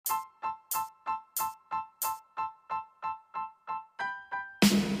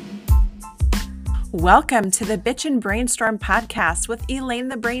Welcome to the Bitch and Brainstorm podcast with Elaine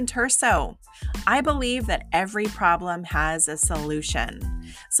the Brain Terso. I believe that every problem has a solution.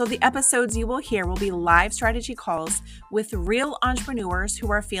 So the episodes you will hear will be live strategy calls with real entrepreneurs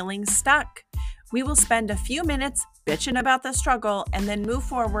who are feeling stuck. We will spend a few minutes bitching about the struggle and then move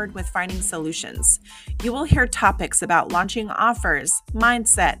forward with finding solutions. You will hear topics about launching offers,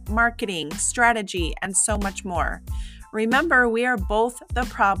 mindset, marketing, strategy, and so much more. Remember, we are both the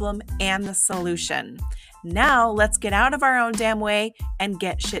problem and the solution. Now, let's get out of our own damn way and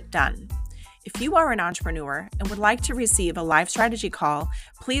get shit done. If you are an entrepreneur and would like to receive a live strategy call,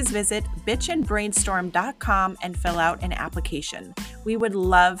 please visit bitchandbrainstorm.com and fill out an application. We would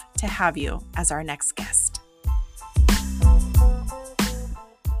love to have you as our next guest.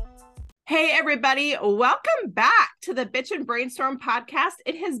 Hey, everybody. Welcome back to the Bitch and Brainstorm podcast.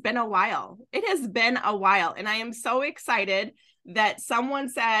 It has been a while. And I am so excited that someone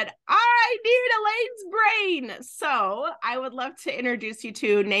said, I need Elaine's brain. So I would love to introduce you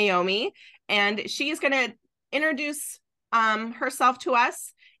to Naomi, and she's going to introduce herself to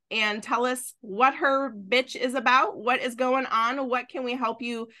us and tell us what her bitch is about, what is going on, what can we help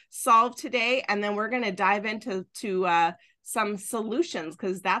you solve today, and then we're going to dive into some solutions,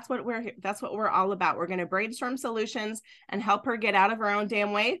 because that's what we're all about. We're going to brainstorm solutions and help her get out of her own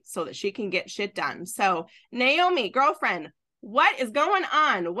damn way so that she can get shit done. So Naomi, girlfriend, what is going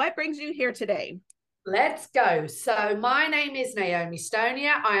on? What brings you here today? Let's go. So my name is Naomi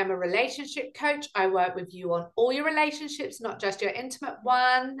Stonia. I am a relationship coach. I work with you on all your relationships, not just your intimate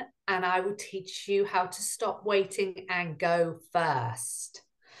one. And I will teach you how to stop waiting and go first.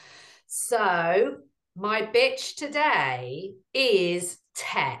 So my bitch today is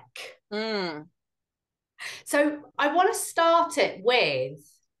tech. So I want to start it with,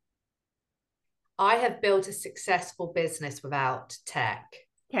 I have built a successful business without tech.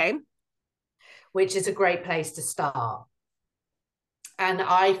 Okay. Which is a great place to start. And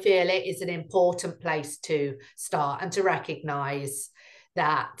I feel it is an important place to start and to recognize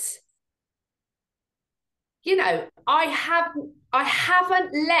that, you know, I haven't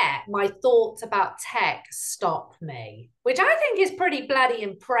let my thoughts about tech stop me, which I think is pretty bloody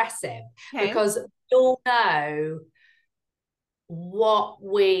impressive. Okay. Because we all know what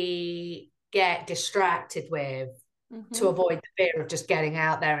we get distracted with to avoid the fear of just getting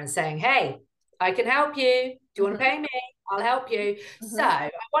out there and saying, hey, I can help you. Do you want to pay me? I'll help you. So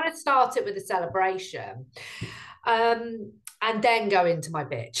I want to start it with a celebration, and then go into my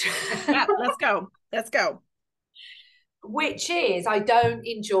bitch. Yeah, let's go. Which is, I don't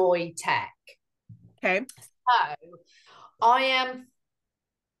enjoy tech. Okay. So I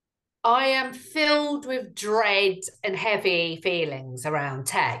am filled with dread and heavy feelings around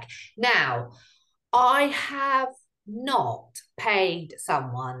tech. Now, I have not paid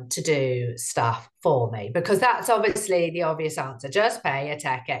someone to do stuff for me, because that's obviously the obvious answer. Just pay a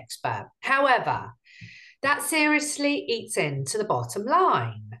tech expert. However, that seriously eats into the bottom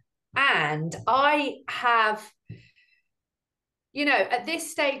line. And I have, you know, at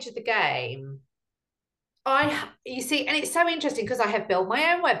this stage of the game, you see, and it's so interesting because I have built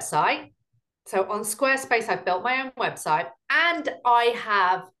my own website. So on Squarespace, I've built my own website, and I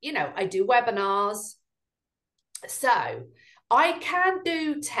have, you know, I do webinars. So I can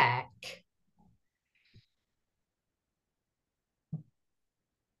do tech,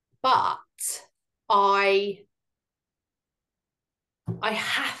 but I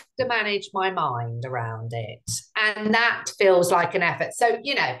have to manage my mind around it. And that feels like an effort. So,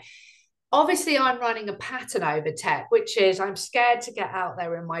 you know, obviously I'm running a pattern over tech, which is I'm scared to get out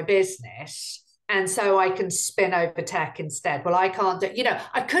there in my business. And so I can spin over tech instead. Well, I can't do, you know,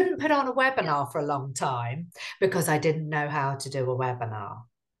 I couldn't put on a webinar for a long time because I didn't know how to do a webinar,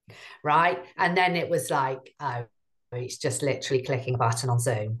 right? And then it was like, oh, it's just literally clicking a button on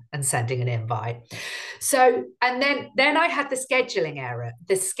Zoom and sending an invite. So, and then I had the scheduling error,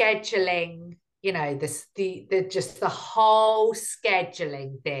 the scheduling, you know, just the whole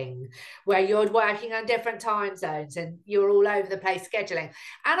scheduling thing where you're working on different time zones and you're all over the place scheduling.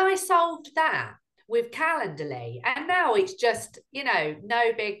 And I solved that with Calendly. And now it's just, you know,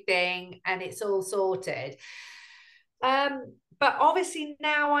 no big thing and it's all sorted. But obviously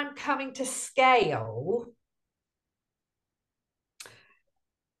now I'm coming to scale.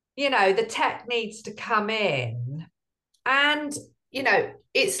 You know, the tech needs to come in. And, you know,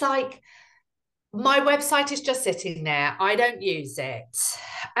 it's like, my website is just sitting there. I don't use it.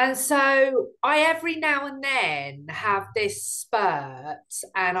 And so I every now and then have this spurt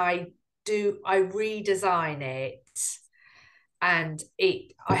and I redesign it. And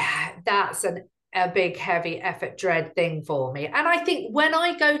that's an a big, heavy effort dread thing for me. And I think when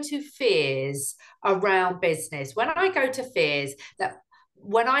I go to fears around business, when I go to fears that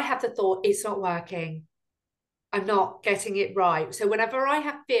when I have the thought, it's not working, I'm not getting it right. So whenever I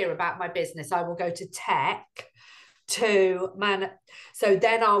have fear about my business, I will go to tech to man. So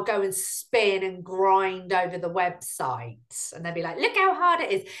then I'll go and spin and grind over the website and they'll be like, look how hard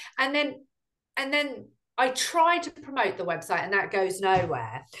it is. And then I try to promote the website and that goes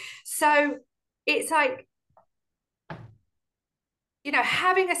nowhere. So it's like, you know,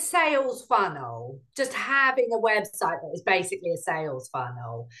 having a sales funnel, just having a website that is basically a sales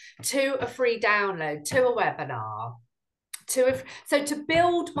funnel, to a free download, to a webinar, so to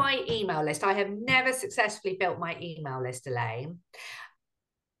build my email list. I have never successfully built my email list, Elaine.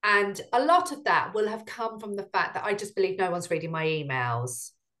 And a lot of that will have come from the fact that I just believe no one's reading my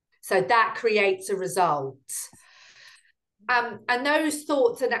emails. So that creates a result. And those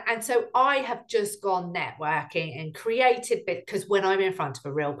thoughts, and so I have just gone networking and created bit, because when I'm in front of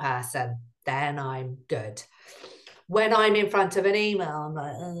a real person, then I'm good. When I'm in front of an email, I'm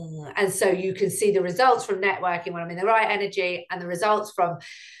like, ugh. And so you can see the results from networking when I'm in the right energy, and the results from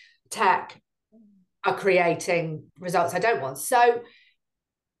tech are creating results I don't want. So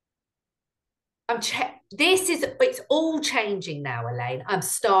it's all changing now, Elaine. I'm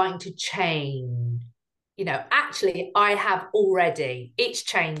starting to change. You know, actually, I have already, it's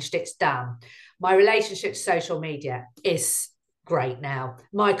changed, it's done. My relationship to social media is great now.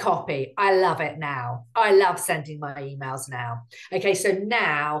 My copy, I love it now. I love sending my emails now. Okay, so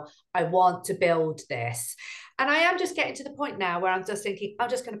now I want to build this. And I am just getting to the point now where I'm just thinking, I'm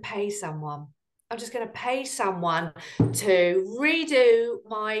just going to pay someone. I'm just going to pay someone to redo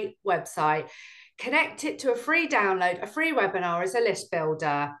my website, connect it to a free download, a free webinar as a list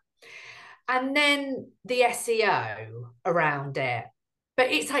builder, and then the SEO around it.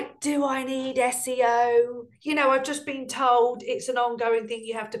 But it's like, do I need SEO? You know, I've just been told it's an ongoing thing.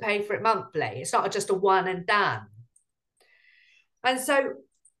 You have to pay for it monthly. It's not just a one and done. And so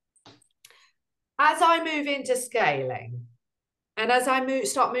as I move into scaling and as I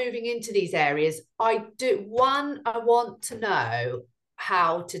start moving into these areas, I want to know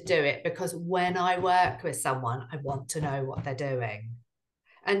how to do it, because when I work with someone, I want to know what they're doing.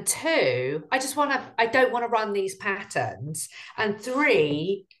 And two, I don't want to run these patterns. And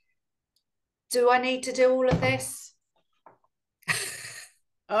three, do I need to do all of this?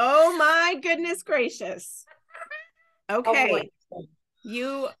 Oh my goodness gracious. Okay.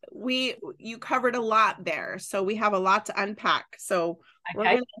 You covered a lot there. So we have a lot to unpack. So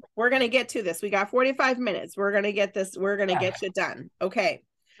okay. we're gonna get to this. We got 45 minutes. We're gonna get this, we're gonna get you done. Okay.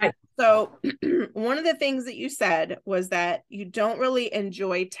 Right. So one of the things that you said was that you don't really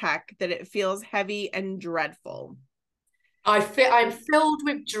enjoy tech, that it feels heavy and dreadful. I'm filled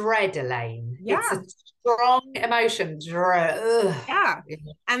with dread, Elaine. Yeah. It's a strong emotion, dread. Ugh. Yeah.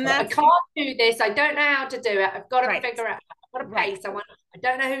 And I can't do this. I don't know how to do it. I've got to figure it out. I've got to pay someone. I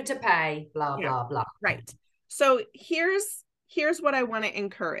don't know who to pay, blah, blah, blah. Right. So here's what I want to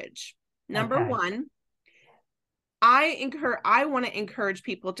encourage. Number one, I want to encourage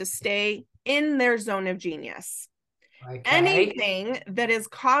people to stay in their zone of genius. Okay. Anything that is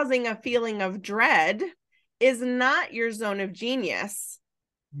causing a feeling of dread is not your zone of genius.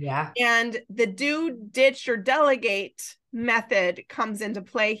 Yeah. And the do, ditch, or delegate method comes into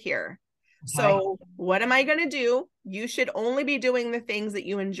play here. Okay. So what am I going to do? You should only be doing the things that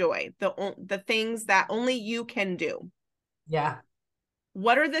you enjoy, the things that only you can do. Yeah.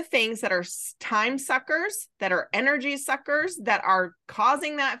 What are the things that are time suckers, that are energy suckers, that are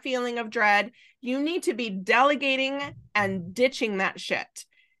causing that feeling of dread? You need to be delegating and ditching that shit.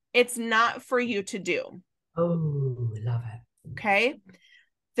 It's not for you to do. Oh, love it. Okay.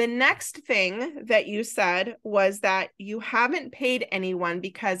 The next thing that you said was that you haven't paid anyone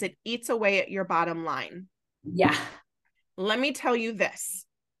because it eats away at your bottom line. Yeah. Let me tell you this.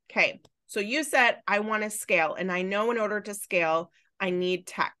 Okay. So you said, I want to scale, and I know in order to scale, I need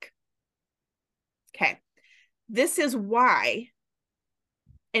tech. Okay. This is why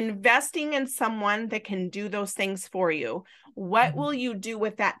investing in someone that can do those things for you, what will you do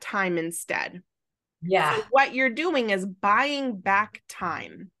with that time instead? Yeah. So what you're doing is buying back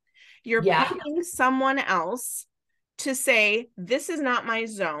time. You're paying someone else to say, this is not my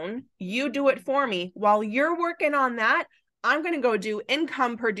zone. You do it for me. While you're working on that, I'm going to go do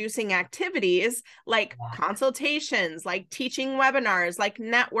income producing activities like consultations, like teaching webinars, like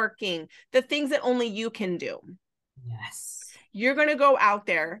networking, the things that only you can do. Yes. You're going to go out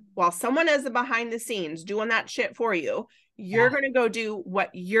there while someone is behind the scenes doing that shit for you. You're going to go do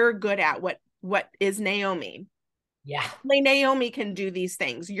what you're good at, what is Naomi. Yeah. Like Naomi can do these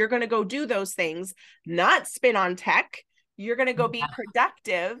things. You're going to go do those things, not spin on tech. You're going to go be Yeah.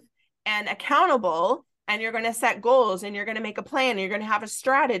 productive and accountable, and you're going to set goals, and you're going to make a plan, and you're going to have a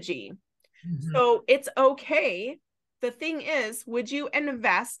strategy. Mhm. So it's okay. The thing is, would you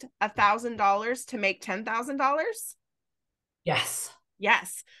invest $1,000 to make $10,000? Yes.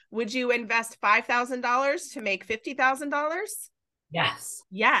 Yes. Would you invest $5,000 to make $50,000? Yes.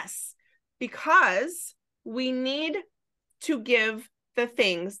 Yes, because we need to give the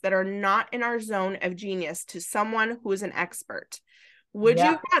things that are not in our zone of genius to someone who is an expert. Would you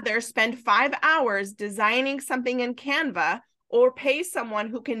Yeah. rather spend 5 hours designing something in Canva or pay someone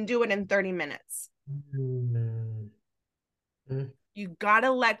who can do it in 30 minutes? Mm. Mm. You got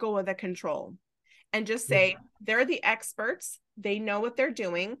to let go of the control and just say, they're the experts. They know what they're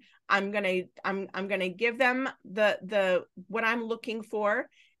doing. I'm going to give them the what I'm looking for,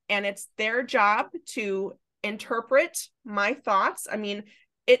 and it's their job to interpret my thoughts. I mean,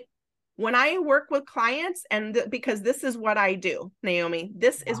 it when I work with clients, and because this is what I do, Naomi,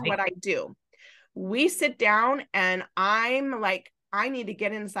 this is what I do. We sit down and I'm like, I need to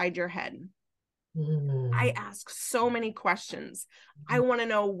get inside your head. I ask so many questions. I want to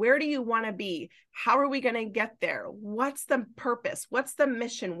know, where do you want to be? How are we going to get there? What's the purpose? What's the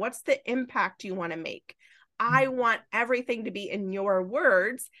mission? What's the impact you want to make? I want everything to be in your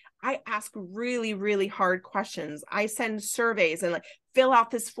words. I ask really, really hard questions. I send surveys and like, fill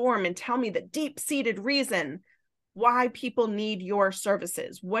out this form and tell me the deep-seated reason why people need your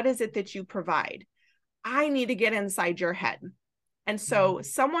services. What is it that you provide? I need to get inside your head. And so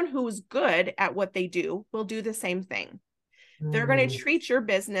someone who's good at what they do will do the same thing. They're going to treat your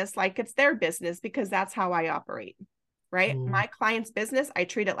business like it's their business, because that's how I operate, right? My client's business, I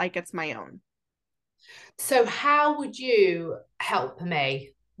treat it like it's my own. So how would you help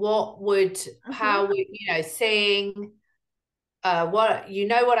me? How would, seeing what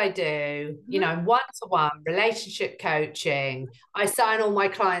I do, one-to-one relationship coaching. I sign all my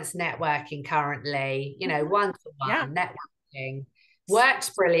clients networking currently, Yeah. one-to-one networking works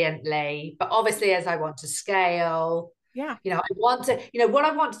brilliantly. But obviously, as I want to scale, Yeah. what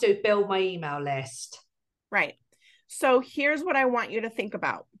I want to do is build my email list. Right. So here's what I want you to think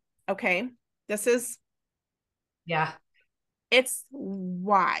about. Okay. Yeah. It's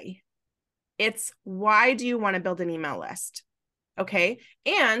why. It's why do you want to build an email list? Okay.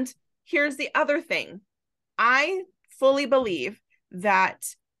 And here's the other thing. I fully believe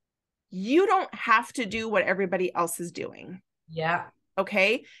that you don't have to do what everybody else is doing. Yeah.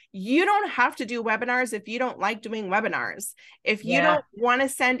 Okay. You don't have to do webinars if you don't like doing webinars. If you Yeah. don't want to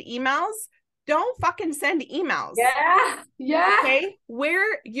send emails, don't fucking send emails. Yeah. Yeah. Okay.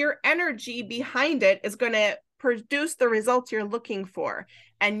 Where your energy behind it is going to produce the results you're looking for.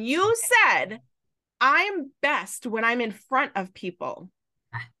 And you said, I'm best when I'm in front of people.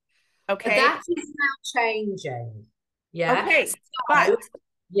 But Okay. that is now changing. Yeah. Okay. So, But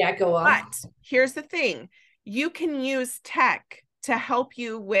yeah, go on. But here's the thing. You can use tech to help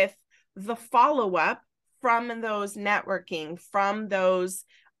you with the follow-up from those networking, from those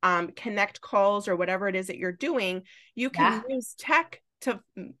connect calls or whatever it is that you're doing. You can use tech to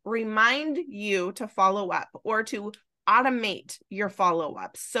remind you to follow up or to automate your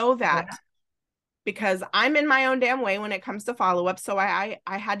follow-up, so that because I'm in my own damn way when it comes to follow-up. So I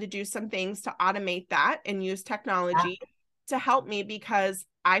had to do some things to automate that and use technology to help me, because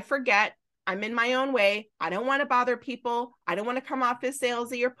I forget. I'm in my own way. I don't want to bother people. I don't want to come off as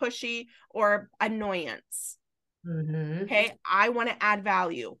salesy or pushy or annoyance. Okay. I want to add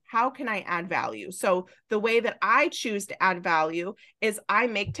value. How can I add value? So the way that I choose to add value is I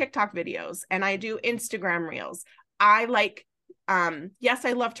make TikTok videos and I do Instagram reels. I like, yes,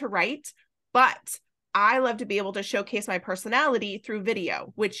 I love to write, but I love to be able to showcase my personality through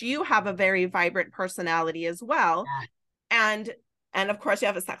video, which you have a very vibrant personality as well. And of course you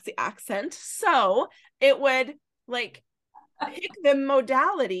have a sexy accent. So it would like pick the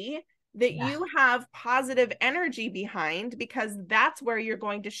modality that you have positive energy behind, because that's where you're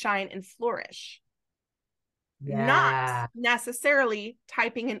going to shine and flourish. Not necessarily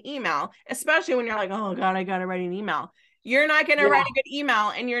typing an email, especially when you're like, oh God, I got to write an email. You're not going to write a good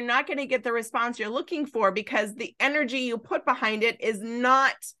email, and you're not going to get the response you're looking for, because the energy you put behind it is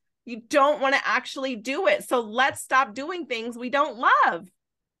not, you don't want to actually do it. So let's stop doing things we don't love.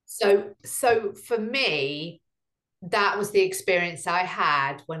 So for me, that was the experience I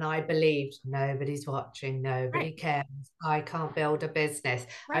had when I believed nobody's watching, nobody cares, I can't build a business.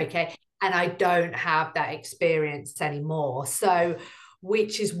 Okay. And I don't have that experience anymore. So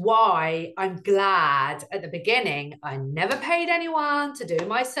which is why I'm glad at the beginning I never paid anyone to do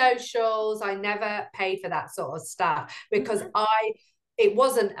my socials. I never paid for that sort of stuff because it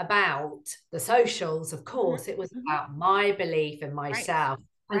wasn't about the socials, of course. It was about my belief in myself.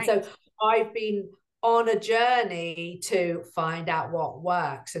 And so I've been on a journey to find out what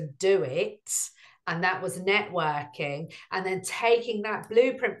works and do it. And that was networking. And then taking that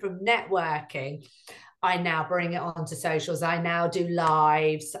blueprint from networking, I now bring it onto socials. I now do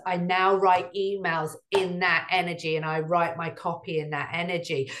lives. I now write emails in that energy, and I write my copy in that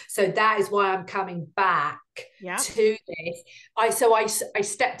energy. So that is why I'm coming back to this. I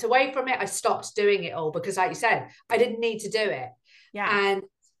stepped away from it. I stopped doing it all because, like you said, I didn't need to do it. And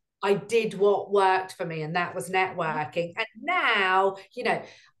I did what worked for me, and that was networking. And now, you know,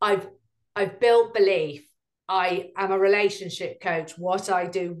 I've built belief. I am a relationship coach. What I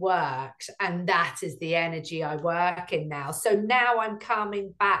do works, and that is the energy I work in now. So now I'm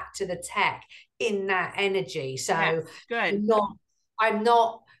coming back to the tech in that energy. So good. I'm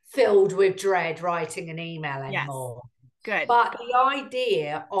not filled with dread writing an email anymore. Good. But the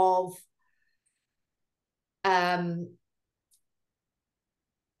idea of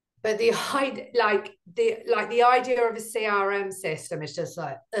but the idea of a CRM system is just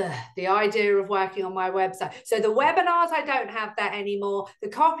like the idea of working on my website. So the webinars, I don't have that anymore. The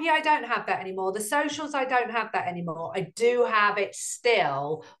copy, I don't have that anymore. The socials, I don't have that anymore. I do have it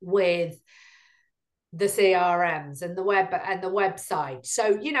still with the CRMs and the web and the website.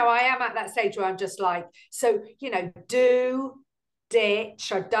 So, you know, I am at that stage where I'm just like, so, you know, ditch.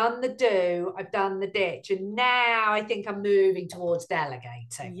 I've done the do, I've done the ditch, and now I think I'm moving towards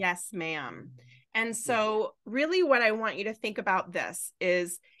delegating. Yes, ma'am. And so really what I want you to think about this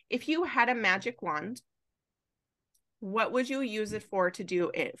is, if you had a magic wand, what would you use it for to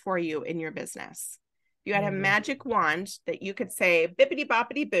do it for you in your business? If you had a magic wand that you could say, bippity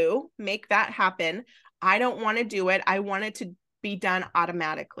boppity boo, make that happen. I don't want to do it. I want it to be done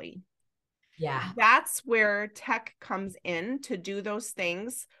automatically. Yeah. That's where tech comes in to do those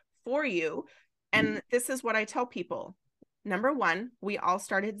things for you. And this is what I tell people. Number one, we all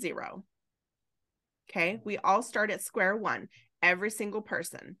start at zero. Okay. We all start at square one, every single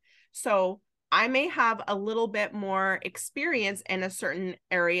person. So I may have a little bit more experience in a certain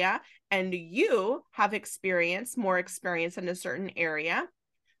area, and you have more experience in a certain area.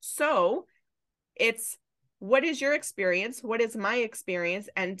 So it's, what is your experience? What is my experience?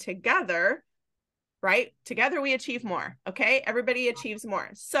 And together, right? Together we achieve more. Okay. Everybody achieves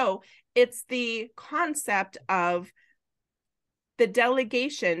more. So it's the concept of the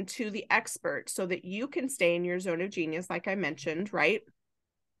delegation to the expert so that you can stay in your zone of genius, like I mentioned, right?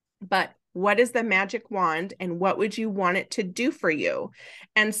 But what is the magic wand, and what would you want it to do for you?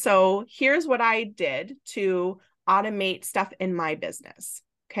 And so here's what I did to automate stuff in my business.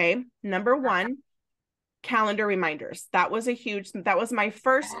 Okay. Number one, calendar reminders. That was my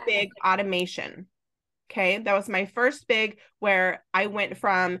first big automation. Okay. That was my first big, where I went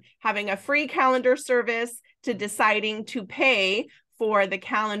from having a free calendar service to deciding to pay for the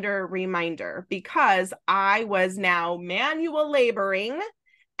calendar reminder, because I was now manual laboring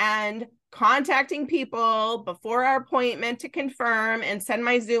and contacting people before our appointment to confirm and send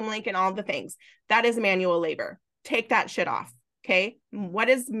my Zoom link and all the things. That is manual labor. Take that shit off. Okay. What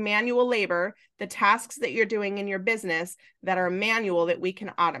is manual labor? The tasks that you're doing in your business that are manual that we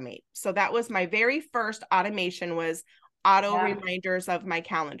can automate. So that was my very first automation, was auto reminders of my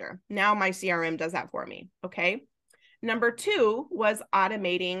calendar. Now my CRM does that for me. Okay. Number two was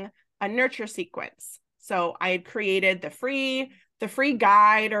automating a nurture sequence. So I had created the free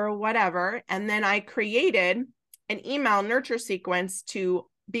guide or whatever. And then I created an email nurture sequence to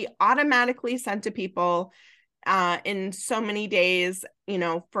be automatically sent to people in so many days, you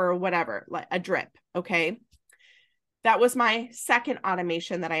know, for whatever, like a drip. Okay. That was my second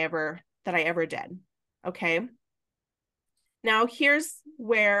automation that I ever did. Okay. Now here's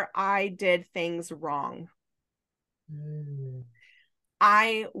where I did things wrong.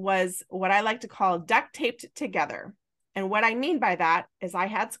 I was what I like to call duct taped together. And what I mean by that is I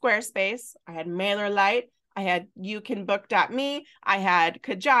had Squarespace, I had MailerLite, I had YouCanBook.me, I had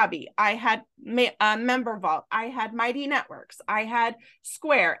Kajabi, I had MemberVault, I had Mighty Networks, I had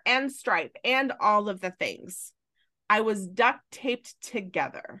Square and Stripe and all of the things. I was duct taped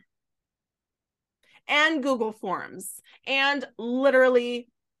together. And Google Forms and literally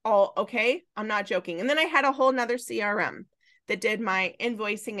all, okay, I'm not joking. And then I had a whole nother CRM that did my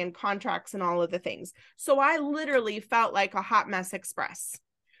invoicing and contracts and all of the things. So I literally felt like a hot mess express,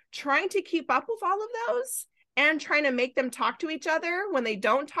 trying to keep up with all of those and trying to make them talk to each other when they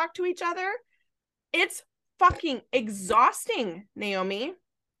don't talk to each other. It's fucking exhausting, Naomi.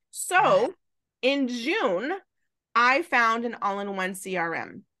 So in June, I found an all-in-one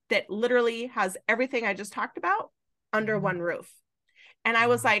CRM that literally has everything I just talked about under one roof. And I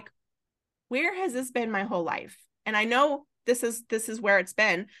was like, where has this been my whole life? And I know this is where it's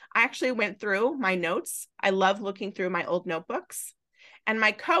been. I actually went through my notes. I love looking through my old notebooks. And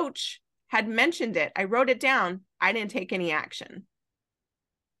my coach had mentioned it. I wrote it down. I didn't take any action.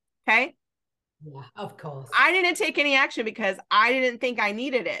 Okay. Yeah, of course. I didn't take any action because I didn't think I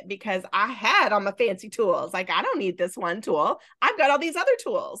needed it, because I had all my fancy tools. Like, I don't need this one tool. I've got all these other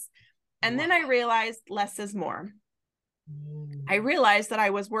tools. And then I realized less is more. I realized that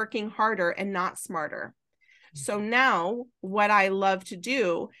I was working harder and not smarter. So now what I love to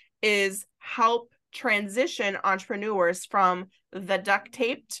do is help transition entrepreneurs from the duct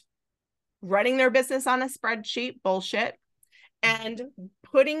taped, running their business on a spreadsheet bullshit, and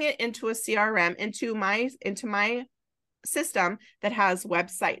putting it into a CRM, into my system that has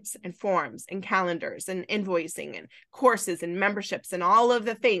websites and forms and calendars and invoicing and courses and memberships and all of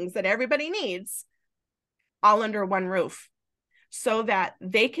the things that everybody needs, all under one roof, so that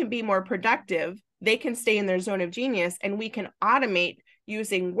they can be more productive, they can stay in their zone of genius, and we can automate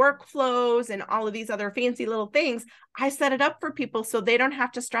using workflows and all of these other fancy little things. I set it up for people so they don't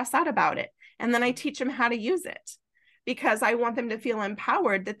have to stress out about it. And then I teach them how to use it, because I want them to feel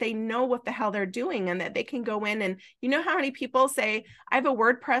empowered, that they know what the hell they're doing, and that they can go in. And you know how many people say, I have a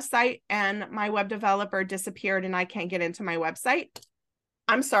WordPress site and my web developer disappeared and I can't get into my website?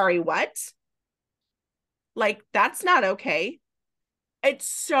 I'm sorry, what? Like, that's not okay. It's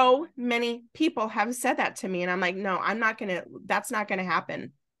so many people have said that to me. And I'm like, no, that's not going to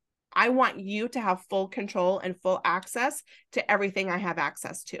happen. I want you to have full control and full access to everything I have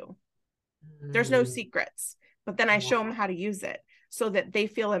access to. There's no secrets, but then I show them how to use it so that they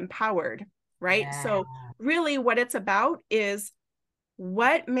feel empowered, right? Yeah. So really what it's about is,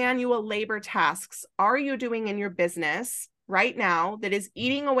 what manual labor tasks are you doing in your business right now that is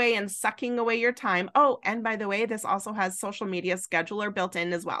eating away and sucking away your time? Oh, and by the way, this also has social media scheduler built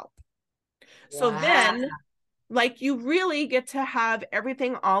in as well. Wow. So then, like, you really get to have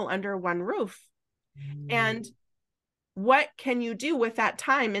everything all under one roof. And what can you do with that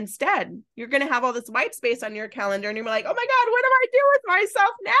time instead? You're going to have all this white space on your calendar and you're like, oh my God, what do I do with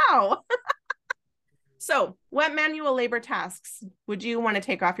myself now? So what manual labor tasks would you want to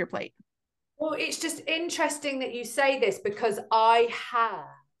take off your plate? Well, it's just interesting that you say this, because I have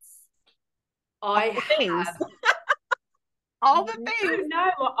all the things.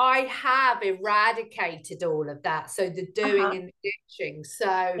 No, I have eradicated all of that. So the doing and the ditching.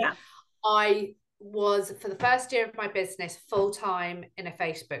 So I was, for the first year of my business, full-time in a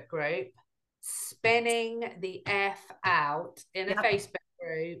Facebook group, spinning the F out in a Facebook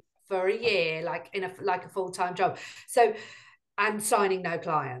group for a year, like a full-time job. So I'm signing no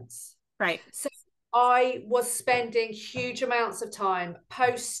clients. Right. So I was spending huge amounts of time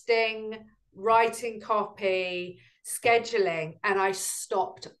posting, writing copy, scheduling, and I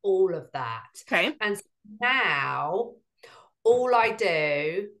stopped all of that. Okay. And now all I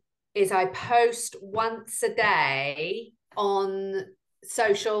do is I post once a day on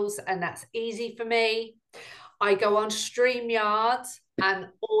socials, and that's easy for me. I go on StreamYard and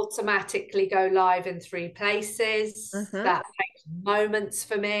automatically go live in 3 places. That takes moments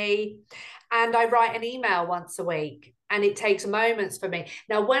for me. And I write an email once a week, and it takes moments for me.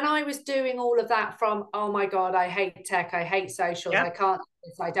 Now, when I was doing all of that from, oh my God, I hate tech, I hate socials, I can't do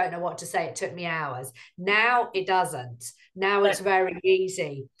this, I don't know what to say, it took me hours. Now it doesn't. Now it's very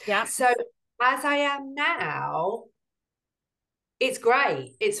easy. Yeah. So as I am now, it's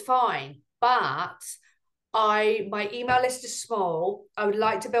great, it's fine. But my email list is small. I would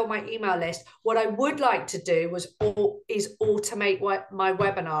like to build my email list. What I would like to do is automate my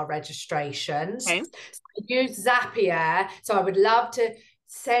webinar registrations. Okay. So I use Zapier. So I would love to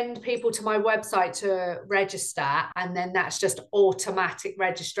send people to my website to register, and then that's just automatic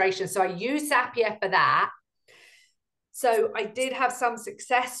registration. So I use Zapier for that. So I did have some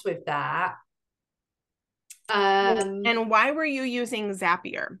success with that. And why were you using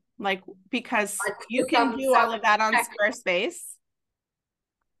Zapier? Like, because you can do all of that on Squarespace.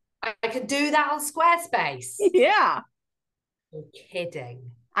 I could do that on Squarespace. Yeah. You're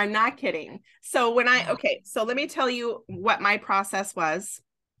kidding. I'm not kidding. So so let me tell you what my process was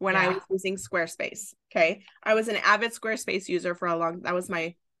when I was using Squarespace. Okay. I was an avid Squarespace user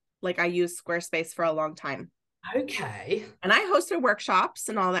I used Squarespace for a long time. Okay. And I hosted workshops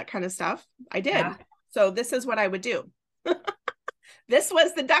and all that kind of stuff. I did. Yeah. So this is what I would do. This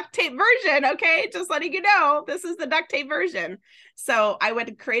was the duct tape version. Okay. Just letting you know, this is the duct tape version. So I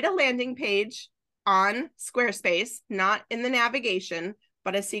would create a landing page on Squarespace, not in the navigation,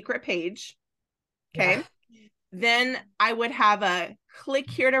 but a secret page. Okay. Yeah. Then I would have a click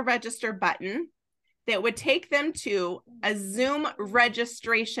here to register button that would take them to a Zoom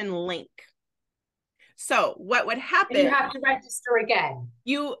registration link. So what would happen? You have to register again.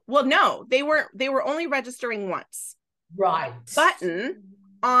 No, they were only registering once. Right. Button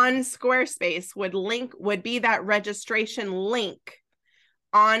on Squarespace would be that registration link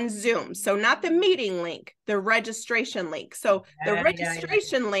on Zoom. So not the meeting link, the registration link. So the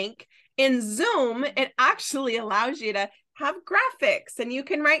registration link in Zoom, it actually allows you to have graphics and you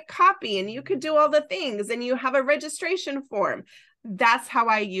can write copy and you can do all the things and you have a registration form. That's how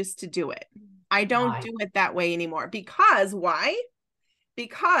I used to do it. I don't do it that way anymore. Because why?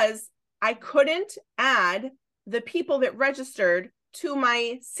 Because I couldn't add the people that registered to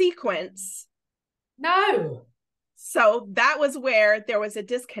my sequence. No. So that was where there was a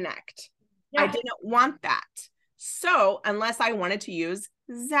disconnect. Yeah. I didn't want that. So unless I wanted to use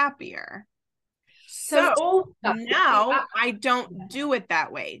Zapier. So now I don't do it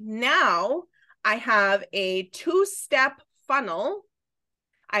that way. Now I have a 2-step funnel.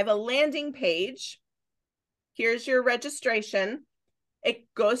 I have a landing page. Here's your registration.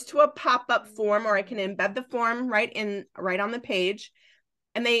 It goes to a pop-up form, or I can embed the form right on the page.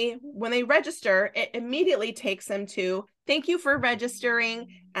 And when they register, it immediately takes them to, thank you for registering.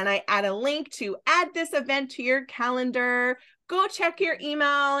 And I add a link to add this event to your calendar. Go check your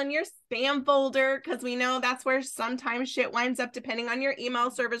email and your spam folder, because we know that's where sometimes shit winds up depending on your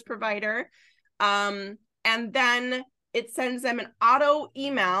email service provider. And then it sends them an auto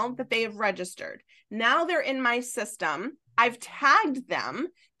email that they have registered. Now they're in my system. I've tagged them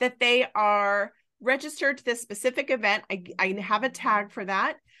that they are registered to this specific event. I have a tag for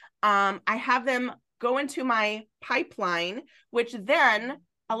that. I have them go into my pipeline, which then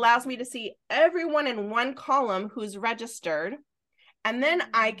allows me to see everyone in one column who's registered. And then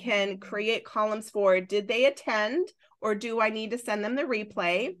I can create columns for, did they attend, or do I need to send them the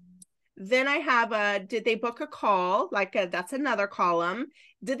replay? Then I have did they book a call? That's another column.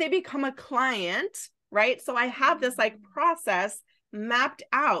 Did they become a client? Right? So I have this process mapped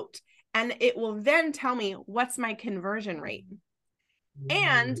out, and it will then tell me what's my conversion rate.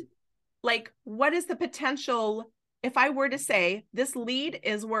 And what is the potential if I were to say this lead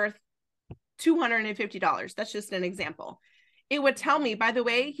is worth $250? That's just an example. It would tell me, by the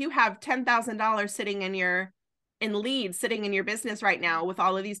way, you have $10,000 sitting in leads sitting in your business right now with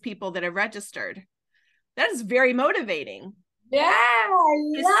all of these people that have registered. That is very motivating. Yeah, I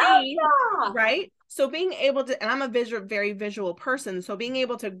love that. Right? So being able to, and I'm a very visual person, so being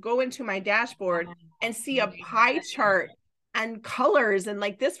able to go into my dashboard and see a pie chart and colors and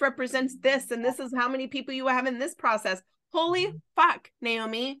this represents this, and this is how many people you have in this process. Holy fuck,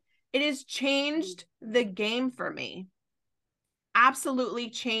 Naomi. It has changed the game for me. Absolutely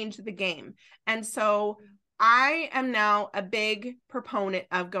changed the game. And so I am now a big proponent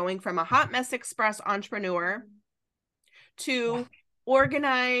of going from a hot mess express entrepreneur to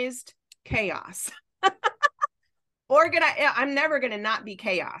organized chaos. I'm never going to not be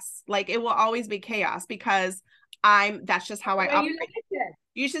chaos. It will always be chaos because that's just how I operate.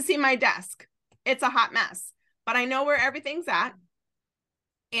 You should see my desk. It's a hot mess, but I know where everything's at,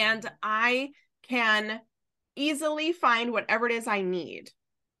 and I can easily find whatever it is I need,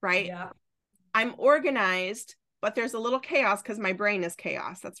 right? Yeah. I'm organized, but there's a little chaos because my brain is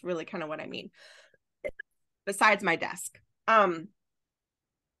chaos. That's really kind of what I mean. Besides my desk.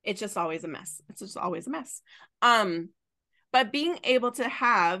 It's just always a mess. It's just always a mess. But being able to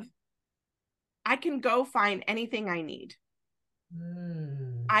I can go find anything I need.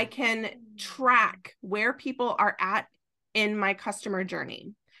 I can track where people are at in my customer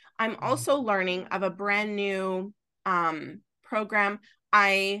journey. I'm also learning of a brand new program.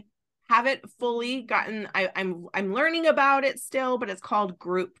 I haven't fully gotten, I'm learning about it still, but it's called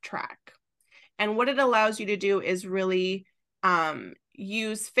Group Track. And what it allows you to do is really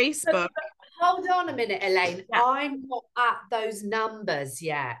use Facebook. Hold on a minute, Elaine. Yeah. I'm not at those numbers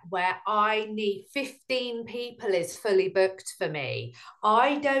yet where I need 15 people is fully booked for me.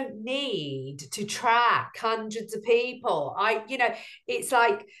 I don't need to track hundreds of people. It's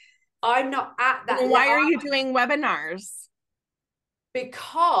I'm not at that. Why are you doing webinars?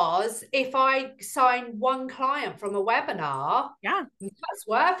 Because if I sign one client from a webinar, that's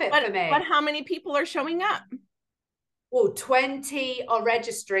worth it for me. But how many people are showing up? Well, 20 are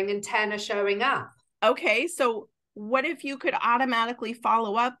registering and 10 are showing up. Okay, so what if you could automatically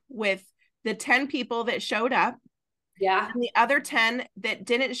follow up with the 10 people that showed up? Yeah. And the other 10 that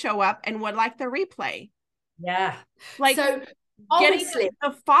didn't show up and would like the replay? Yeah. obviously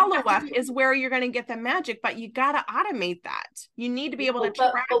the follow-up is where you're going to get the magic, but you got to automate that. You need to be able to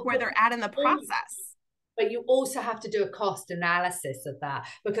track where they're at in the process. But you also have to do a cost analysis of that,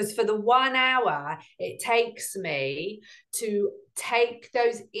 because for the 1 hour it takes me to take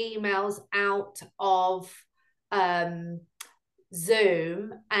those emails out of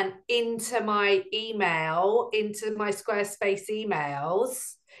Zoom and into my Squarespace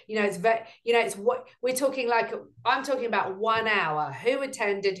emails. It's what we're talking, like I'm talking about 1 hour, who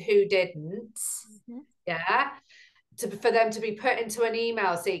attended, who didn't. Yeah. For them to be put into an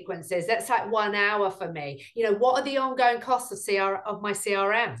email sequences, that's like 1 hour for me. What are the ongoing costs of my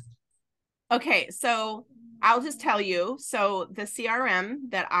CRM? Okay, so I'll just tell you. So the CRM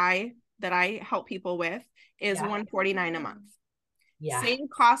that I help people with is $149 a month. Yeah. Same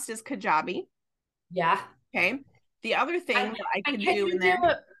cost as Kajabi. Yeah. Okay. The other thing that I can do in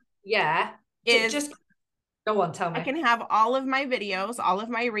there is just go on, tell me. I can have all of my videos, all of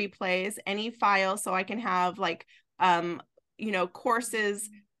my replays, any file. So I can have like courses,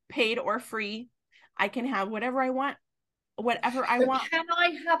 paid or free. I can have whatever I want. Can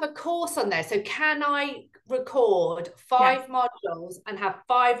I have a course on there? So can I record 5 modules and have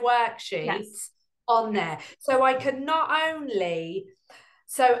 5 worksheets on there? So I can not only,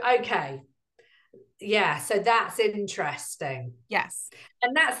 so that's interesting. Yes.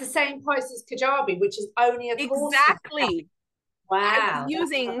 And that's the same price as Kajabi, which is only a course. Exactly. Wow. I was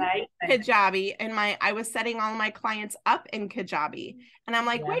using Kajabi, and I was setting all my clients up in Kajabi. And I'm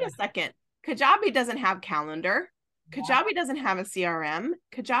like, wait a second. Kajabi doesn't have calendar. Kajabi doesn't have a CRM.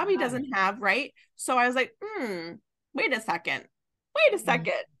 Kajabi doesn't have, right? So I was like, wait a second.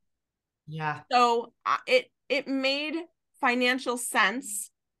 Yeah. So it made financial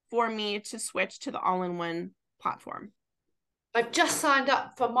sense for me to switch to the all-in-one platform. I've just signed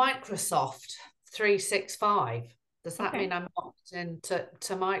up for Microsoft 365. Does that mean I'm locked into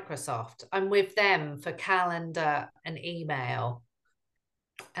Microsoft? I'm with them for calendar and email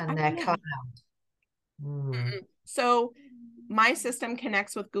and their cloud. So my system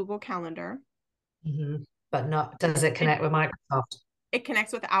connects with Google Calendar. But does it connect with Microsoft? It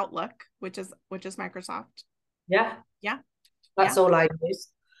connects with Outlook, which is Microsoft. Yeah. Yeah. That's all I use.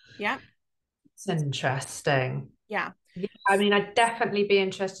 Yeah. It's interesting. Yeah. I mean, I'd definitely be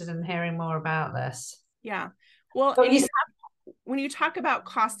interested in hearing more about this. Yeah. Well, when you talk about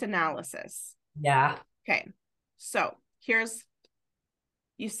cost analysis. Yeah. Okay. So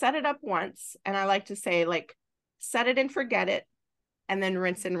you set it up once, and I like to say, like, set it and forget it, and then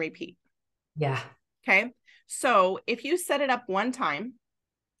rinse and repeat. Yeah. Okay. So if you set it up one time,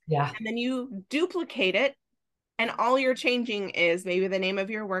 and then you duplicate it, and all you're changing is maybe the name of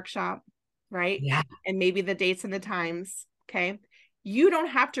your workshop, right? Yeah. And maybe the dates and the times. Okay. You don't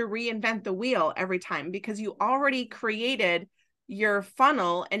have to reinvent the wheel every time, because you already created your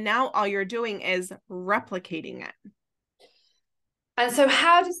funnel, and now all you're doing is replicating it. And so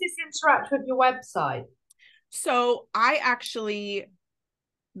how does this interact with your website? So I actually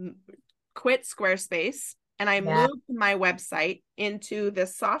quit Squarespace, and I moved my website into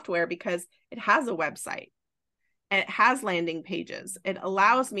this software because it has a website and it has landing pages. It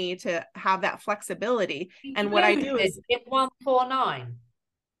allows me to have that flexibility. And what I do is it's $149.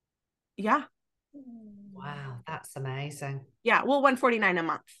 Yeah. Wow, that's amazing. Yeah, well, $149 a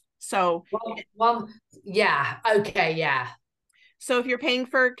month. So okay, yeah. So if you're paying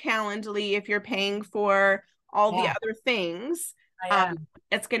for Calendly, if you're paying for all the other things,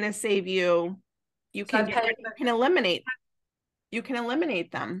 it's going to save you. You can eliminate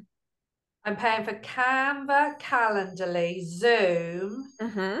them. I'm paying for Canva, Calendly, Zoom,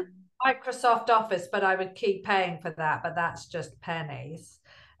 Microsoft Office, but I would keep paying for that, but that's just pennies.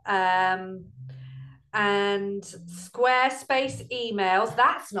 And Squarespace emails,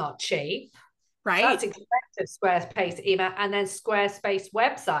 that's not cheap. Right. That's expensive, Squarespace email, and then Squarespace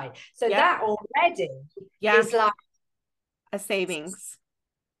website. So that already is like a savings.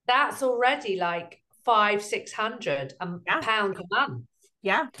 That's already like $500-600 pounds a month.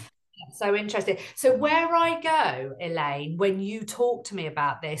 Yeah. So interesting. So where I go, Elaine, when you talk to me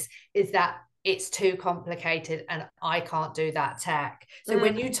about this, is that it's too complicated and I can't do that tech. So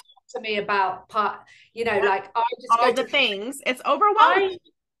when you talk to me about like I just all the things, it's overwhelming.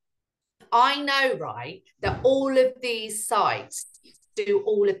 I know, right, that all of these sites do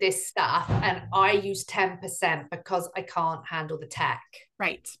all of this stuff, and I use 10% because I can't handle the tech.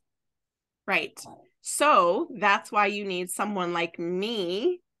 Right. So that's why you need someone like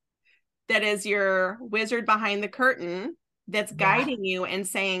me that is your wizard behind the curtain, that's guiding you and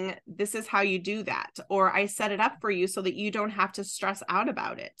saying, this is how you do that. Or I set it up for you so that you don't have to stress out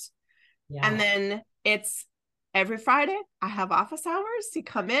about it. Yeah. And then it's every Friday I have office hours. You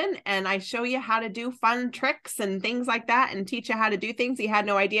come in and I show you how to do fun tricks and things like that and teach you how to do things you had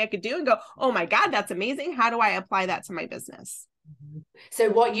no idea I could do and go, oh my God, that's amazing. How do I apply that to my business? So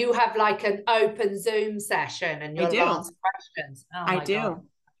what, you have like an open Zoom session and you'll answer questions? Oh my God.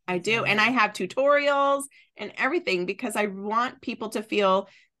 I do. And I have tutorials and everything because I want people to feel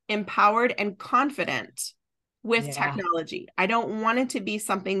empowered and confident with technology. I don't want it to be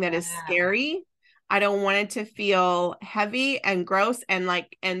something that is scary. I don't want it to feel heavy and gross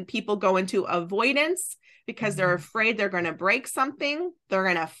and people go into avoidance because they're afraid they're going to break something, they're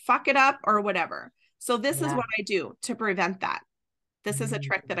going to fuck it up or whatever. So this is what I do to prevent that. This is a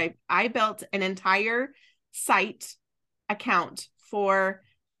trick that I built an entire site account for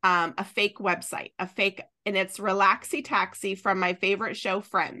a fake website, and it's Relaxy Taxi from my favorite show,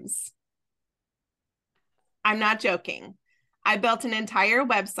 Friends. I'm not joking. I built an entire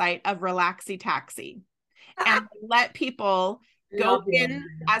website of Relaxy Taxi and let people go in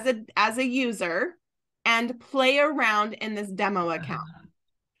as a user and play around in this demo account.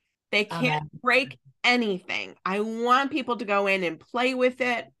 They can't break anything. I want people to go in and play with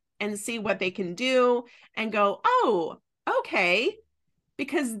it and see what they can do and go, oh, okay.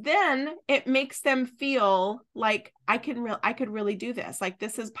 Because then it makes them feel like I could really do this. Like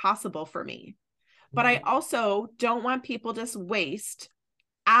this is possible for me. But I also don't want people to waste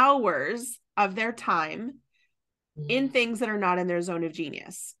hours of their time in things that are not in their zone of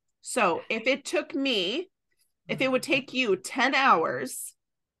genius. So if it would take you 10 hours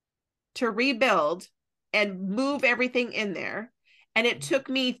to rebuild and move everything in there, and it took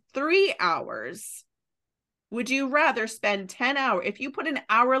me 3 hours, would you rather spend 10 hours? If you put an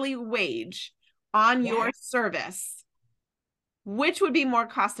hourly wage on your service, which would be more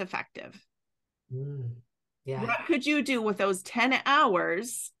cost effective? What could you do with those 10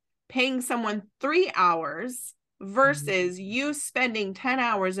 hours, paying someone 3 hours versus you spending 10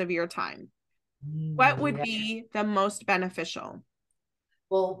 hours of your time? What would be the most beneficial?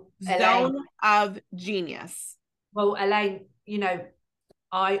 Well, zone of genius. Well, Elaine,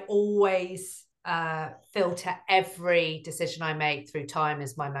 I always filter every decision I make through time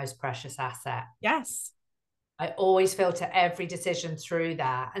as my most precious asset. Yes. I always filter every decision through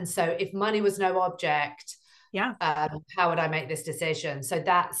that. And so if money was no object, how would I make this decision? So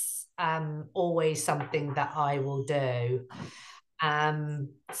that's always something that I will do.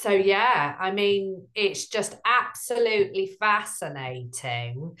 So yeah, I mean, it's just absolutely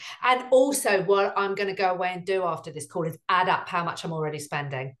fascinating. And also what I'm going to go away and do after this call is add up how much I'm already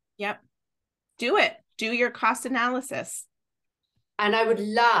spending. Yep. Do it. Do your cost analysis. And I would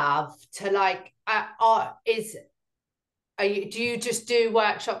love to do you just do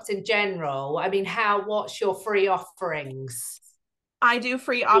workshops in general? I mean, what's your free offerings? I do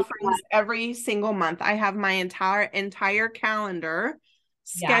free offerings every single month. I have my entire calendar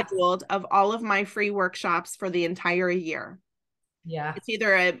scheduled of all of my free workshops for the entire year. Yeah. It's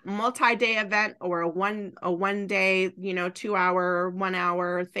either a multi-day event or a one day, 2 hour, 1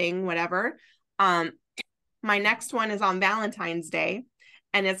 hour thing, whatever. My next one is on Valentine's Day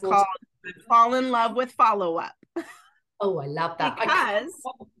and it's called Fall in Love with Follow-Up. Oh, I love that. Because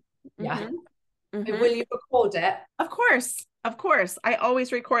Will you record it? Of course. I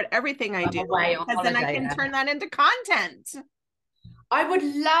always record everything I do because then I can turn that into content. I would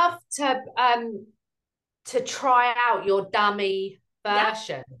love to try out your dummy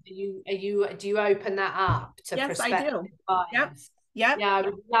version. Do you open that up to prospective clients? Yep. Yeah, I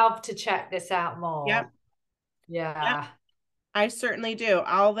would love to check this out more. Yep. I certainly do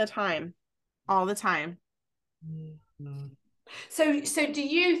all the time. Mm-hmm. So do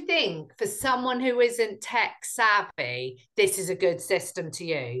you think for someone who isn't tech savvy, this is a good system to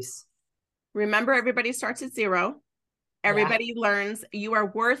use? Remember, everybody starts at zero. Everybody learns. You are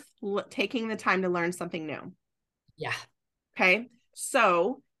worth taking the time to learn something new. Yeah. Okay.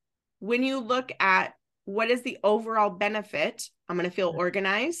 So when you look at what is the overall benefit, I'm going to feel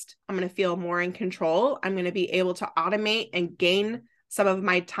organized. I'm going to feel more in control. I'm going to be able to automate and gain some of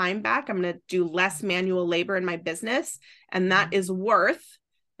my time back. I'm going to do less manual labor in my business. And that is worth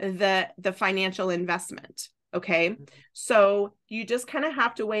the financial investment. Okay. So you just kind of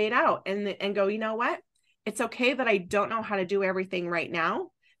have to weigh it out and go, you know what? It's okay that I don't know how to do everything right now,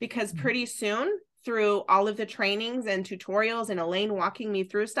 because pretty soon through all of the trainings and tutorials and Elaine walking me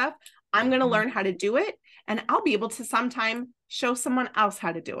through stuff, I'm going to learn how to do it. And I'll be able to sometime show someone else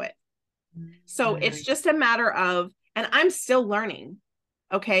how to do it. So it's just a matter of, and I'm still learning.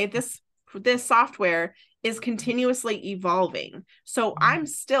 Okay. This software is continuously evolving. So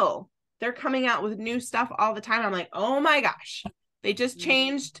they're coming out with new stuff all the time. I'm like, oh my gosh, They just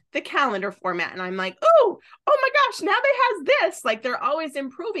changed the calendar format. And I'm like, oh my gosh, now they has this. Like they're always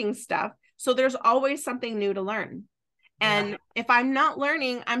improving stuff. So there's always something new to learn. And if I'm not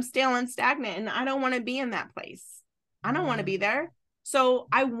learning, I'm stale and stagnant, and I don't want to be in that place. I don't want to be there. So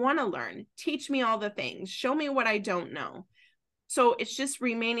I want to learn. Teach me all the things. Show me what I don't know. So it's just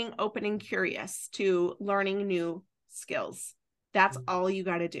remaining open and curious to learning new skills. That's all you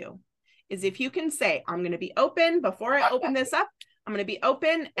got to do. Is if you can say, I'm going to be open before I open this up, I'm going to be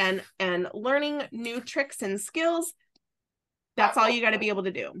open and learning new tricks and skills. That's all you got to be able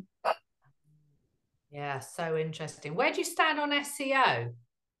to do. Yeah, so interesting. Where do you stand on SEO?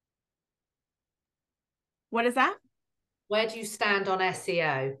 What is that? Where do you stand on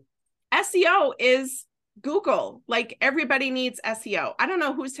SEO? SEO is Google. Like everybody needs SEO. I don't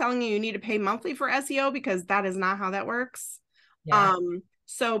know who's telling you need to pay monthly for SEO, because that is not how that works. Yeah.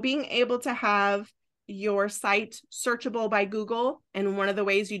 So being able to have your site searchable by Google, and one of the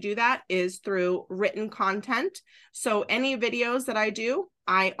ways you do that is through written content. So any videos that I do,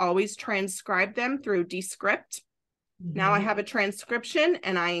 I always transcribe them through Descript. Now I have a transcription,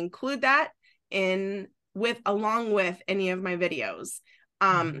 and I include that along with any of my videos.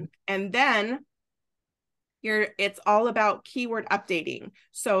 And then it's all about keyword updating.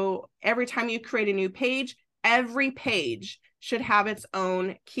 So every time you create a new page, every page should have its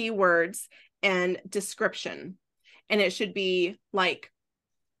own keywords and description. And it should be like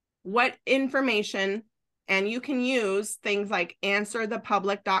what information, and you can use things like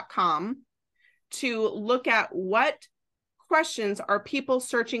answerthepublic.com to look at what questions are people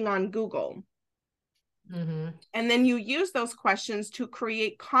searching on Google. And then you use those questions to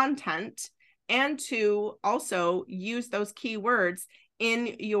create content and to also use those keywords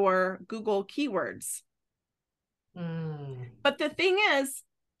in your Google keywords. But the thing is,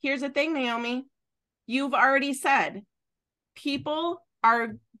 here's the thing, Naomi, you've already said people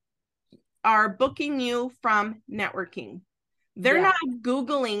are booking you from networking. They're not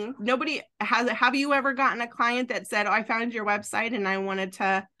Googling. Nobody have you ever gotten a client that said, oh, I found your website and I wanted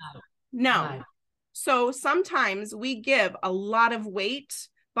to, no. So sometimes we give a lot of weight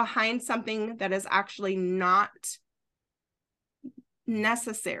behind something that is actually not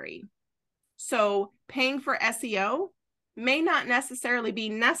necessary. So paying for SEO may not necessarily be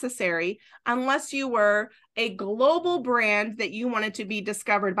necessary unless you were a global brand that you wanted to be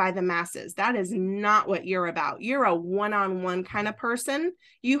discovered by the masses. That is not what you're about. You're a one-on-one kind of person.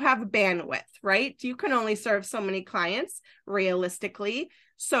 You have bandwidth, right? You can only serve so many clients realistically.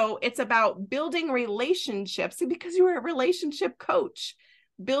 So it's about building relationships, because you're a relationship coach.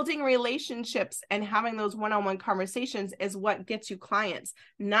 Building relationships and having those one-on-one conversations is what gets you clients,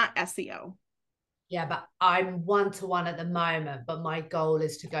 not SEO. Yeah, but I'm one-to-one at the moment, but my goal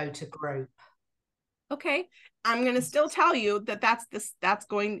is to go to group. Okay. I'm going to still tell you that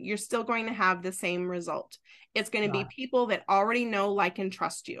you're still going to have the same result. It's going to be people that already know, like, and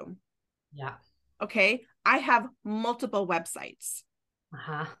trust you. Yeah. Okay. I have multiple websites.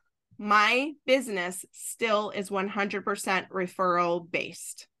 My business still is 100% referral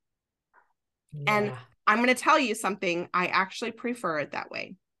based. Yeah. And I'm going to tell you something. I actually prefer it that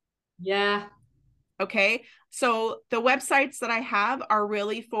way. Yeah. Okay. So the websites that I have are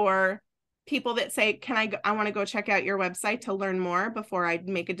really for people that say, I want to go check out your website to learn more before I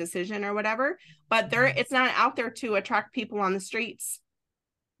make a decision or whatever. But it's not out there to attract people on the streets.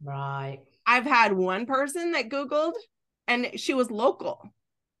 Right. I've had one person that Googled and she was local.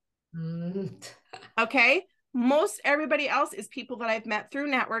 Okay. Most everybody else is people that I've met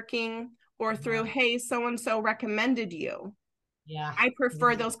through networking or through, hey, so-and-so recommended you. Yeah. I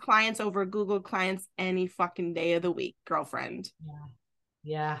prefer those clients over Google clients any fucking day of the week, girlfriend.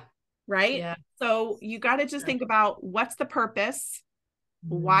 Yeah. Right? Yeah. So you got to just think about, what's the purpose?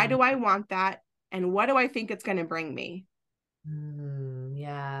 Why do I want that? And what do I think it's going to bring me?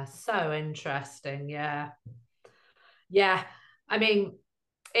 Yeah. So interesting. Yeah. Yeah. I mean,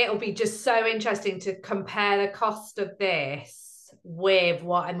 it'll be just so interesting to compare the cost of this with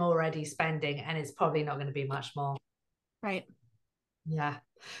what I'm already spending. And it's probably not going to be much more. Right. Yeah.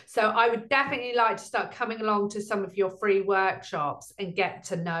 So I would definitely like to start coming along to some of your free workshops and get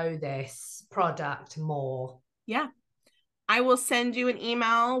to know this product more. Yeah. I will send you an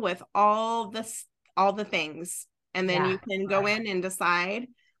email with all the things, and then you can go in and decide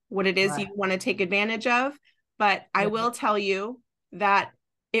what it is you want to take advantage of. But I will tell you that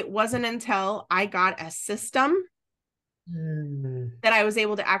it wasn't until I got a system that I was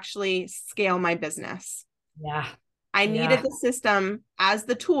able to actually scale my business. Yeah. I needed the system as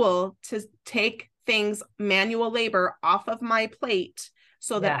the tool to take things, manual labor, off of my plate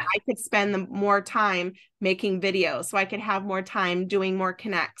so that I could spend more time making videos, so I could have more time doing more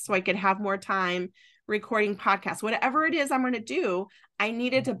connects, so I could have more time recording podcasts, whatever it is I'm going to do. I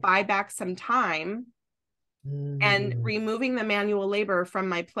needed to buy back some time, and removing the manual labor from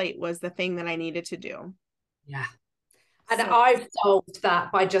my plate was the thing that I needed to do. Yeah. And I've solved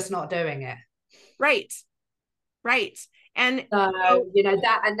that by just not doing it. Right. Right. And so, you know,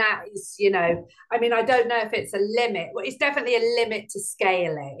 that is, you know, I mean, I don't know if it's a limit. Well, it's definitely a limit to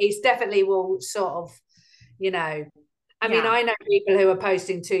scaling. It's definitely will sort of, you know, I mean, I know people who are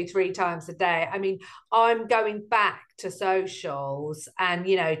posting 2-3 times a day. I mean, I'm going back to socials, and,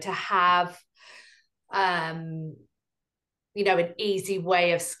 you know, to have, you know, an easy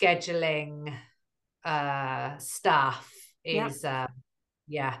way of scheduling stuff is,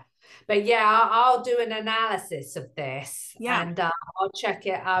 but I'll do an analysis of this, and I'll check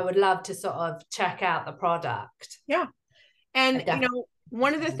it. I would love to sort of check out the product. Yeah. And, you know,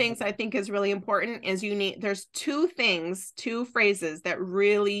 one of the things I think is really important is there's two phrases that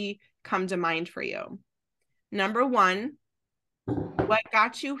really come to mind for you. Number one, what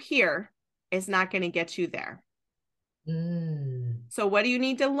got you here is not going to get you there. So what do you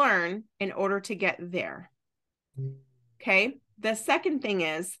need to learn in order to get there? Okay. The second thing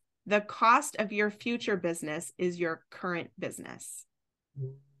is, the cost of your future business is your current business.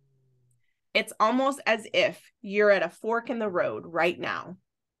 It's almost as if you're at a fork in the road right now.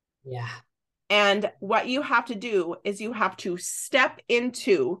 Yeah. And what you have to do is you have to step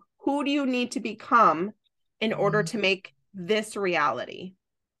into, who do you need to become in order to make this reality?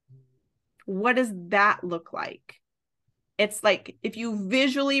 What does that look like? It's like, if you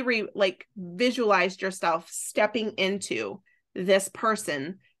visualized yourself stepping into this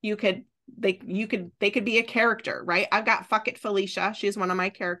person, they could be a character, right? I've got Fuck It Felicia. She's one of my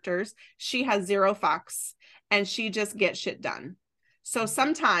characters. She has 0 fucks, and she just gets shit done. So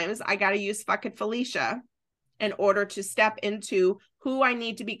sometimes I got to use Fuck It Felicia in order to step into who I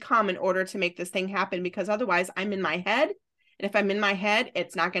need to become in order to make this thing happen, because otherwise I'm in my head. And if I'm in my head,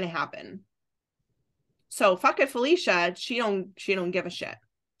 it's not going to happen. So Fuck It Felicia, she don't give a shit.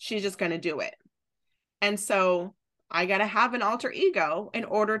 She's just going to do it. And so I got to have an alter ego in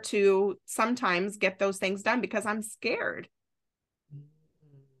order to sometimes get those things done, because I'm scared.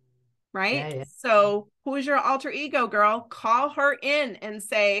 Right? Yeah. So who's your alter ego, girl? Call her in and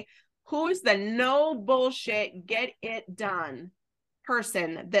say, who's the no bullshit, get it done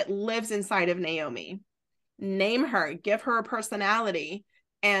person that lives inside of Naomi? Name her, give her a personality,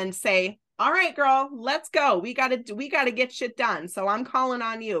 and say, all right, girl, let's go. We got to get shit done. So I'm calling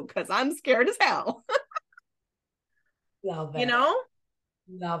on you because I'm scared as hell. Love it. You know?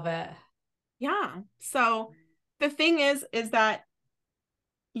 Love it. Yeah. So the thing is that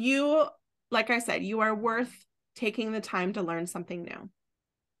you, like I said, you are worth taking the time to learn something new.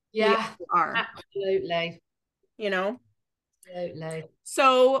 Yeah, you are. Absolutely. You know? Absolutely.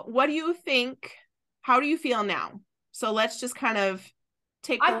 So what do you think? How do you feel now? So let's just kind of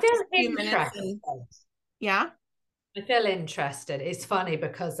take a few minutes. Yeah. I feel interested. It's funny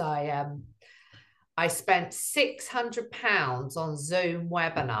because I spent £600 on Zoom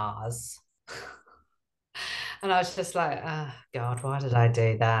webinars. And I was just like, oh God, why did I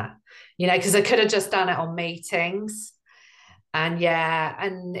do that? You know, because I could have just done it on meetings. And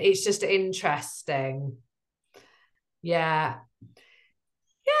and it's just interesting. Yeah.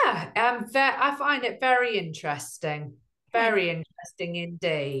 I find it very interesting. Very interesting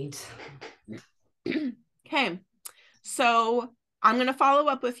indeed. Okay. So I'm going to follow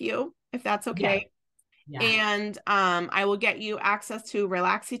up with you if that's okay. Yeah. And I will get you access to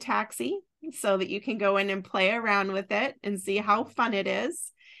Relaxy Taxi so that you can go in and play around with it and see how fun it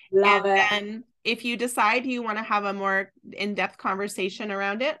is. Love it. And if you decide you want to have a more in-depth conversation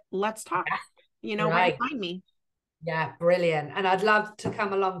around it, let's talk. You know where to find me. Yeah, brilliant. And I'd love to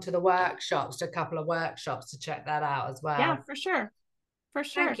come along to the workshops, to a couple of workshops, to check that out as well. Yeah, for sure. For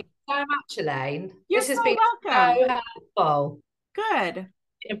sure. Thank you so much, Elaine. This has been welcome. So helpful. Good.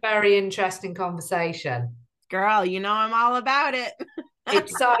 A very interesting conversation. Girl, you know I'm all about it.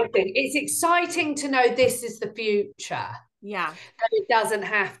 Exciting. It's exciting to know this is the future. Yeah. And it doesn't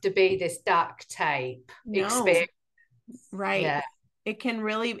have to be this duct tape experience. Right. Yeah. It can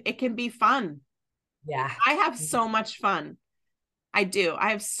be fun. Yeah. I have so much fun. I do.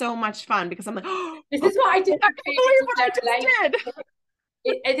 I have so much fun because I'm like, oh, this is what I did. I can't believe what I just did.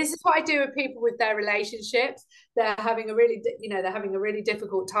 This is what I do with people with their relationships. They're having a really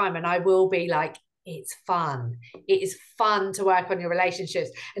difficult time, and I will be like, it's fun. It is fun to work on your relationships.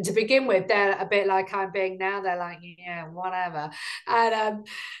 And to begin with, they're a bit like I'm being now. They're like, yeah, whatever. And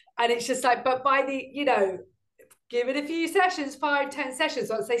it's just like, but by the, give it a few sessions, 5-10 sessions.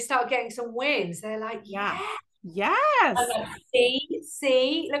 Once they start getting some wins, they're like, yeah. Yes. Like,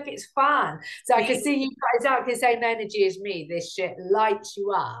 see, look, it's fun. So I can see you've got exactly the same energy as me. This shit lights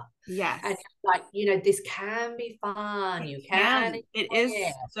you up. Yes. And like, this can be fun. You can. It is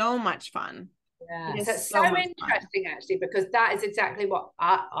so much fun. Yeah. So it's so interesting, actually, because that is exactly what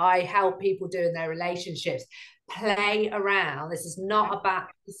I help people do in their relationships. Play around. This is not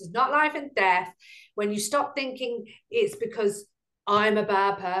life and death. When you stop thinking it's because I'm a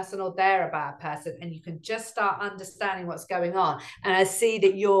bad person or they're a bad person, and you can just start understanding what's going on. And I see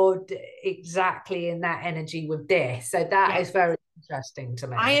that you're exactly in that energy with this. So that is very interesting to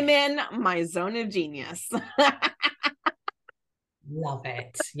me. I am in my zone of genius. Love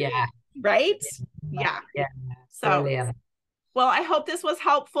it. Yeah. Right? Yeah. So, brilliant. Well, I hope this was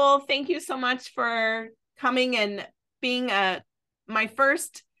helpful. Thank you so much for coming and being my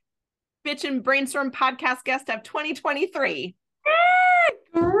first Bitch and Brainstorm podcast guest of 2023.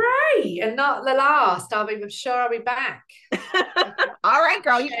 Great. And not the last. I'm sure I'll be back. All right,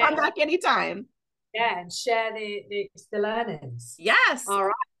 girl. You come back anytime. Yeah, and share the learnings. Yes. All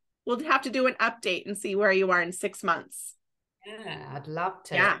right. We'll have to do an update and see where you are in 6 months. Yeah, I'd love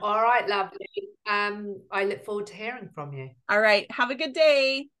to. Yeah. All right, lovely. I look forward to hearing from you. All right. Have a good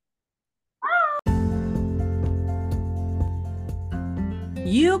day.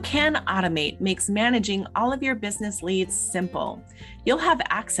 You Can Automate makes managing all of your business leads simple. You'll have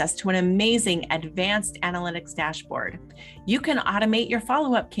access to an amazing advanced analytics dashboard. You can automate your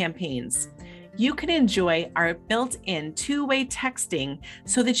follow-up campaigns. You can enjoy our built-in two-way texting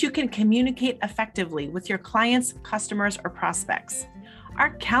so that you can communicate effectively with your clients, customers, or prospects.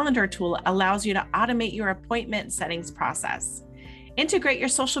 Our calendar tool allows you to automate your appointment settings process. Integrate your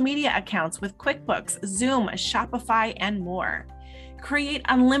social media accounts with QuickBooks, Zoom, Shopify, and more. Create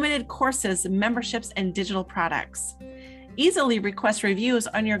unlimited courses, memberships, and digital products. Easily request reviews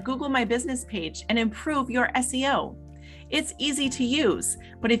on your Google My Business page and improve your SEO. It's easy to use,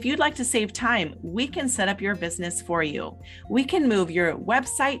 but if you'd like to save time, we can set up your business for you. We can move your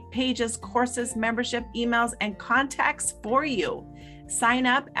website, pages, courses, membership, emails, and contacts for you. Sign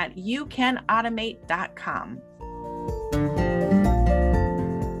up at youcanautomate.com.